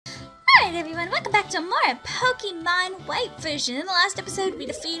Alright everyone, welcome back to more Pokemon White version. In the last episode we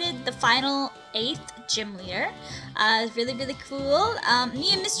defeated the final 8th gym leader. It's really cool.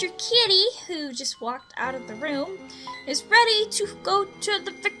 Me and Mr. Kitty, who just walked out of the room, is ready to go to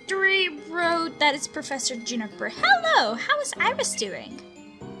the victory road. That is Professor Juniper. Hello, how is Iris doing?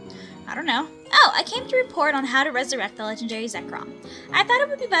 I don't know. Oh, I came to report on how to resurrect the legendary Zekrom. I thought it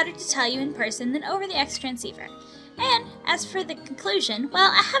would be better to tell you in person than over the X-Transceiver. And as for the conclusion,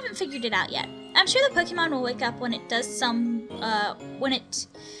 well, I haven't figured it out yet. I'm sure the Pokemon will wake up when it when it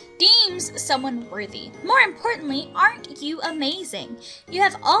deems someone worthy. More importantly, aren't you amazing? You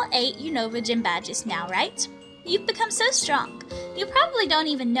have all 8 Unova Gym badges now, right? You've become so strong. You probably don't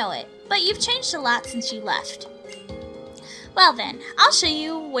even know it, but you've changed a lot since you left. Well then, I'll show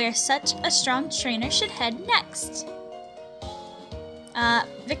you where such a strong trainer should head next.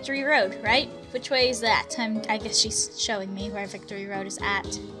 Victory Road, right? Which way is that? I guess she's showing me where Victory Road is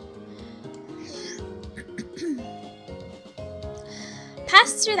at.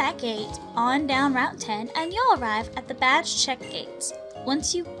 Pass through that gate, on down Route 10, and you'll arrive at the badge check gates.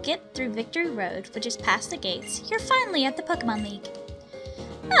 Once you get through Victory Road, which is past the gates, you're finally at the Pokemon League.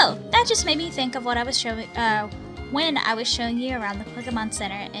 Oh, that just made me think of what I was showing, when I was showing you around the Pokemon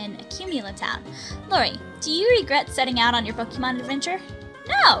Center in Accumula Town. Lori, do you regret setting out on your Pokemon adventure?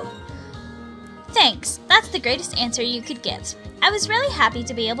 No! Thanks, that's the greatest answer you could give. I was really happy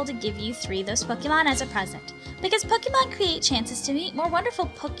to be able to give you 3 of those Pokemon as a present, because Pokemon create chances to meet more wonderful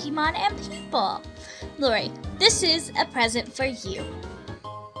Pokemon and people. Lori, this is a present for you.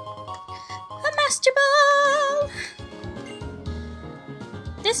 A Master Ball!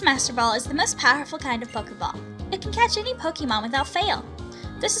 This Master Ball is the most powerful kind of Pokeball. It can catch any Pokemon without fail.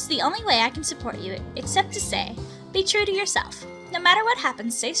 This is the only way I can support you, except to say, be true to yourself. No matter what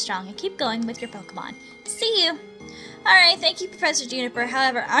happens, stay strong and keep going with your Pokemon. See you! Alright, thank you, Professor Juniper.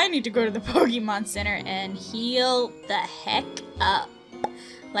 However, I need to go to the Pokemon Center and heal the heck up.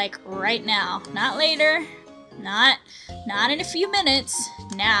 Like, right now. Not later. Not in a few minutes.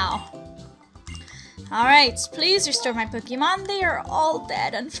 Now. Alright, please restore my Pokemon. They are all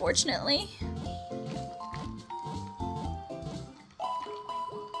dead, unfortunately.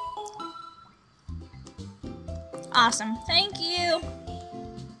 Awesome. Thank you.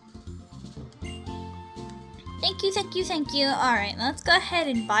 Thank you. Alright, let's go ahead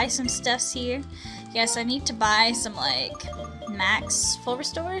and buy some stuffs here. Yes, I need to buy some, like, max full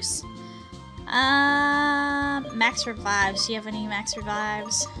restores. Max revives. Do you have any max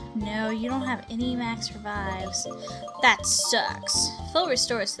revives? No, you don't have any max revives. That sucks. Full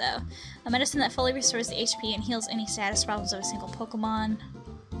restores, though. A medicine that fully restores the HP and heals any status problems of a single Pokemon.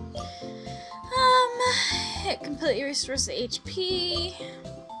 It completely restores the HP.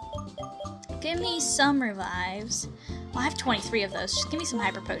 Give me some revives. Well, I have 23 of those. Just give me some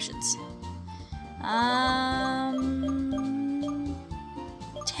hyper potions.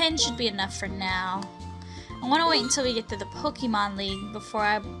 10 should be enough for now. I want to wait until we get to the Pokemon League before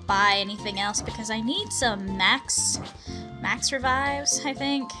I buy anything else because I need some max revives, I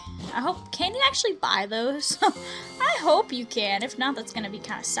think. Can you actually buy those? I hope you can. If not, that's going to be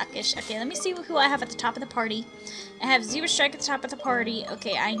kind of suckish. Okay, let me see who I have at the top of the party. I have Zebra Strike at the top of the party.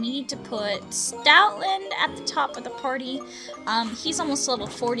 Okay, I need to put Stoutland at the top of the party. He's almost level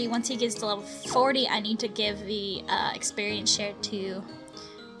 40. Once he gets to level 40, I need to give the experience share to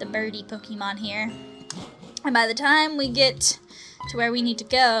the birdie Pokemon here. And by the time we get to where we need to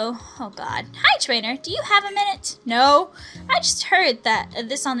go, oh god. Hi trainer, do you have a minute? No? I just heard that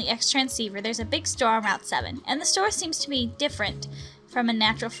this on the X-Transceiver, there's a big store on Route 7, and the store seems to be different from a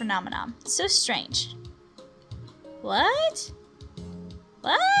natural phenomenon. So strange. What?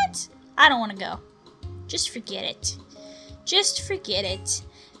 What? I don't want to go. Just forget it. Just forget it.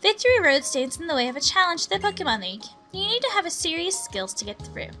 Victory Road stands in the way of a challenge to the Pokemon League. You need to have a serious skills to get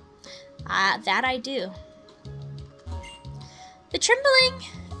through. That I do. The trembling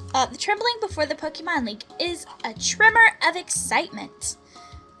before the Pokemon League is a tremor of excitement.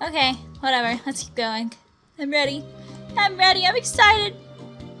 Okay, whatever. Let's keep going. I'm ready. I'm excited.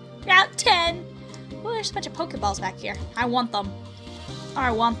 Route 10. Oh, there's a bunch of Pokeballs back here. I want them.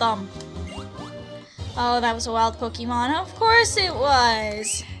 Oh, that was a wild Pokemon. Of course it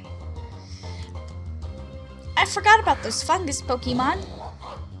was. I forgot about those fungus Pokemon.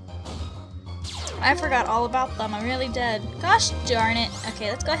 I forgot all about them. I really did. Gosh darn it. Okay,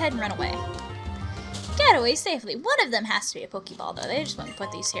 let's go ahead and run away. Get away safely. One of them has to be a Pokeball, though. They just want to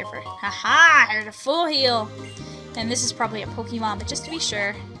put these here for... Haha! Here's a full heal. And this is probably a Pokemon, but just to be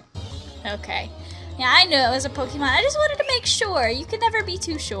sure. Okay. Yeah, I knew it was a Pokemon. I just wanted to make sure. You can never be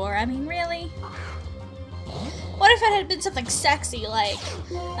too sure. I mean, really? What if it had been something sexy, like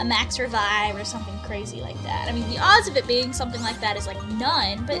a max revive or something crazy like that? I mean, the odds of it being something like that is like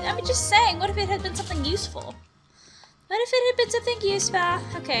none, but I'm just saying, what if it had been something useful? What if it had been something useful?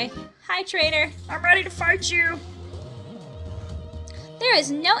 Okay. Hi, trainer. I'm ready to fight you. There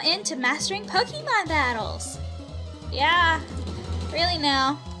is no end to mastering Pokemon battles. Yeah. Really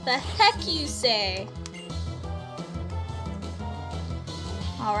now? The heck you say?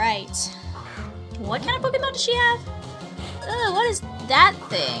 Alright. What kind of Pokemon does she have? Ugh, what is that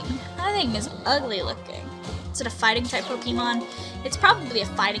thing? That thing is ugly looking. Is it a fighting type Pokemon? It's probably a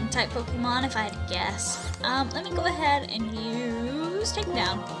fighting type Pokemon if I had to guess. Let me go ahead and use Take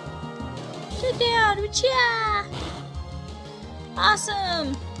Down. Take Down! Uchiha!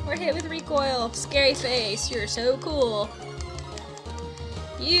 Awesome! We're hit with recoil. Scary face. You're so cool.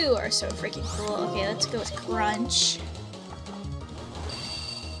 You are so freaking cool. Okay, let's go with Crunch.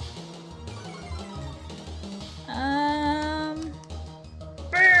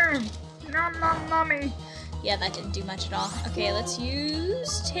 Boom! Nom nom nummy. Yeah, that didn't do much at all. Okay, let's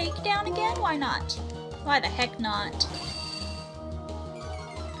use Takedown again. Why not? Why the heck not?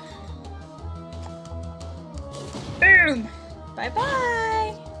 Boom!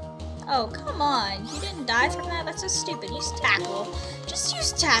 Bye-bye! Oh, come on. You didn't die from that? That's so stupid. Use Tackle. Just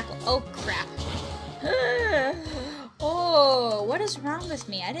use Tackle. Oh, crap. Oh, what is wrong with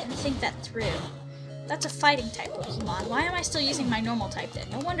me? I didn't think that through. That's a fighting type Pokemon. Why am I still using my normal type then?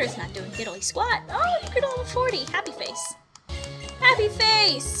 No wonder it's not doing diddly squat. Oh, you could level 40. Happy face. Happy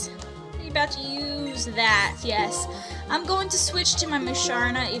face! Are you about to use that? Yes. I'm going to switch to my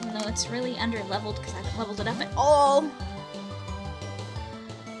Musharna, even though it's really under-leveled because I haven't leveled it up at all.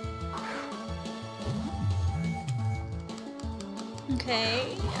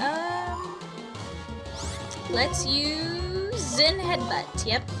 Okay, let's use Zen Headbutt.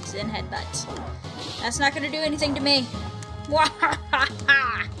 Yep, Zen Headbutt. That's not gonna do anything to me.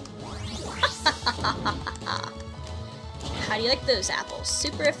 How do you like those apples?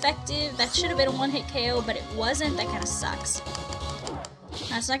 Super effective. That should have been a one-hit KO, but it wasn't. That kind of sucks.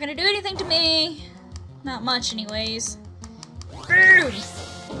 That's not gonna do anything to me. Not much, anyways. Boom!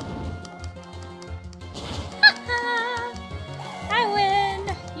 I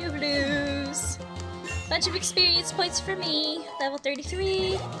win! You lose. Bunch of experience points for me. Level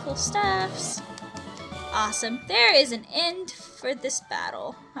 33. Cool stuffs. Awesome. There is an end for this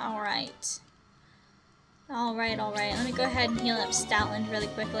battle. Alright. Alright. Let me go ahead and heal up Stoutland really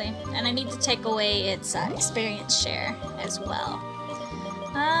quickly. And I need to take away its experience share as well.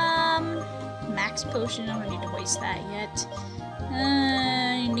 Max Potion. I don't need to waste that yet.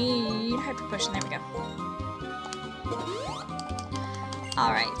 I need Hyper Potion. There we go.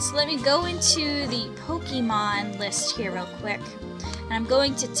 Alright, so let me go into the Pokemon list here real quick. And I'm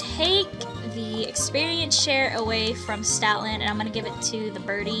going to take the experience share away from Stoutland, and I'm going to give it to the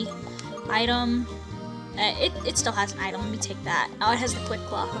Birdie item. It still has an item. Let me take that. Oh, it has the Quick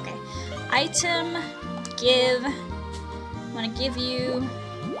Claw. Okay. Item, give. I'm going to give you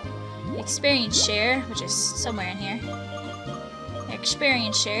experience share, which is somewhere in here.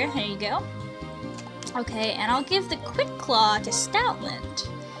 Experience share. There you go. Okay, and I'll give the Quick Claw to Stoutland.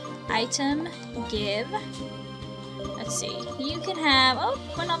 Item, give. Let's see. You can have... Oh,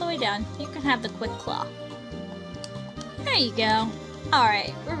 went all the way down. You can have the Quick Claw. There you go.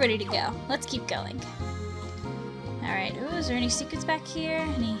 Alright, we're ready to go. Let's keep going. Alright, ooh, is there any secrets back here?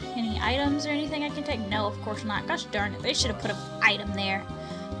 Any items or anything I can take? No, of course not. Gosh darn it. They should have put an item there.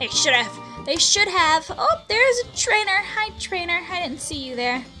 They should have. They should have. Oh, there's a trainer. Hi, trainer. I didn't see you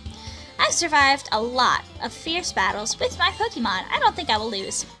there. I've survived a lot of fierce battles with my Pokemon. I don't think I will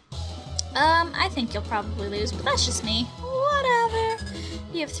lose. I think you'll probably lose, but that's just me. Whatever.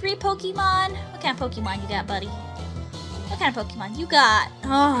 You have 3 Pokemon. What kind of Pokemon you got, buddy? What kind of Pokemon you got?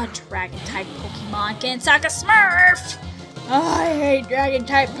 Oh, Dragon-type Pokemon. Can't suck a Smurf! Oh, I hate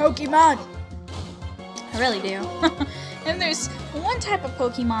Dragon-type Pokemon. I really do. If there's one type of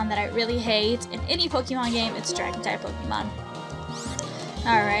Pokemon that I really hate in any Pokemon game, it's Dragon-type Pokemon.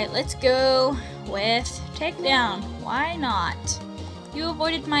 Alright, let's go with Takedown. Why not? You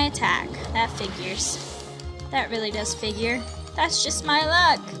avoided my attack. That figures. That really does figure. That's just my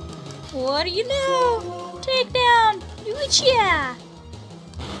luck. What do you know? Takedown! Uchiha!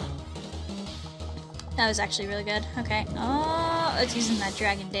 That was actually really good. Okay. Oh, it's using that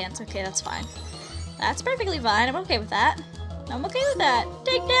Dragon Dance. Okay, that's fine. That's perfectly fine. I'm okay with that. I'm okay with that.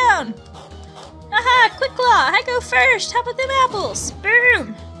 Takedown! Aha! Quick Claw! I go first! How about them apples?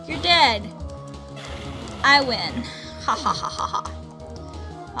 Boom! You're dead. I win. Ha ha ha ha ha.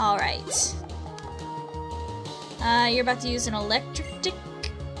 Alright. You're about to use an electric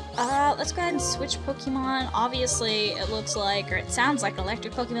Let's go ahead and switch Pokemon. Obviously, it looks like, or it sounds like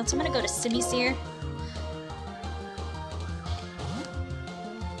electric Pokemon, so I'm gonna go to Simisear.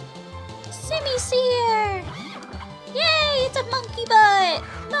 Simisear! Yay, it's a monkey butt!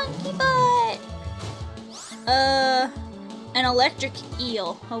 Monkey butt! An electric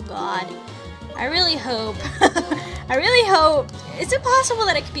eel. Oh god. I really hope. I really hope. Is it possible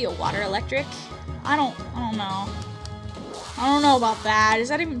that it could be a water electric? I don't know. I don't know about that. Is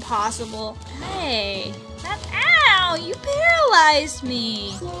that even possible? Hey. Ow! You paralyzed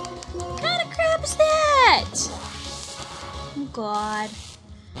me! What kind of crap is that? Oh god.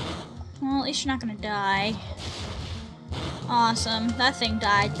 Well, at least you're not gonna die. Awesome. That thing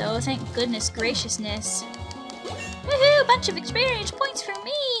died though. Thank goodness graciousness. Woohoo! Bunch of experience points for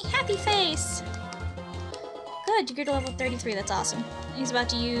me! Happy face! Good, you grew to level 33. That's awesome. He's about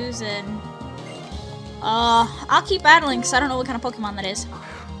to use an... I'll keep battling because I don't know what kind of Pokemon that is.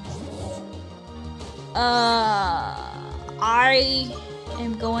 I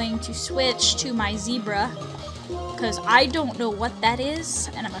am going to switch to my zebra because I don't know what that is,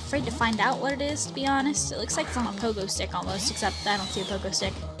 and I'm afraid to find out what it is, to be honest. It looks like it's on a pogo stick almost, except I don't see a pogo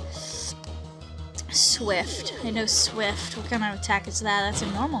stick. Swift. I know Swift. What kind of attack is that? That's a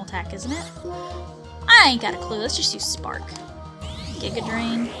normal attack, isn't it? I ain't got a clue. Let's just use Spark. Giga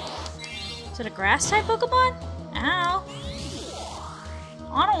Drain. Is it a grass-type Pokemon? Ow.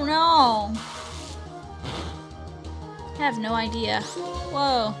 I don't know. I have no idea.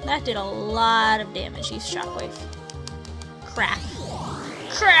 Whoa, that did a lot of damage. Use Shockwave. Crap.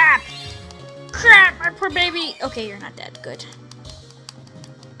 Crap! Crap, my poor baby! Okay, you're not dead. Good.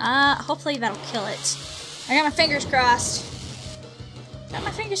 Hopefully that'll kill it. I got my fingers crossed. Got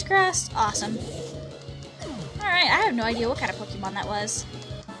my fingers crossed. Awesome. Alright, I have no idea what kind of Pokemon that was.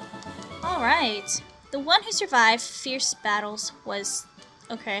 Alright. The one who survived fierce battles was...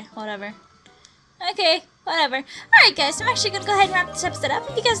 Okay, whatever. Okay, whatever. Alright guys, so I'm actually going to go ahead and wrap this episode up.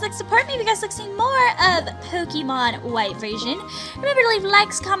 If you guys like to support me, if you guys like to see more of Pokemon White version, remember to leave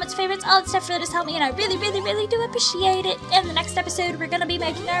likes, comments, favorites, all that stuff really does help me, and I really, really, really do appreciate it. In the next episode, we're going to be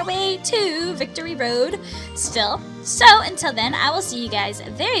making our way to Victory Road still. So, until then, I will see you guys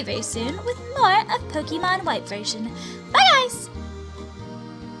very, very soon with more of Pokemon White version. Bye guys!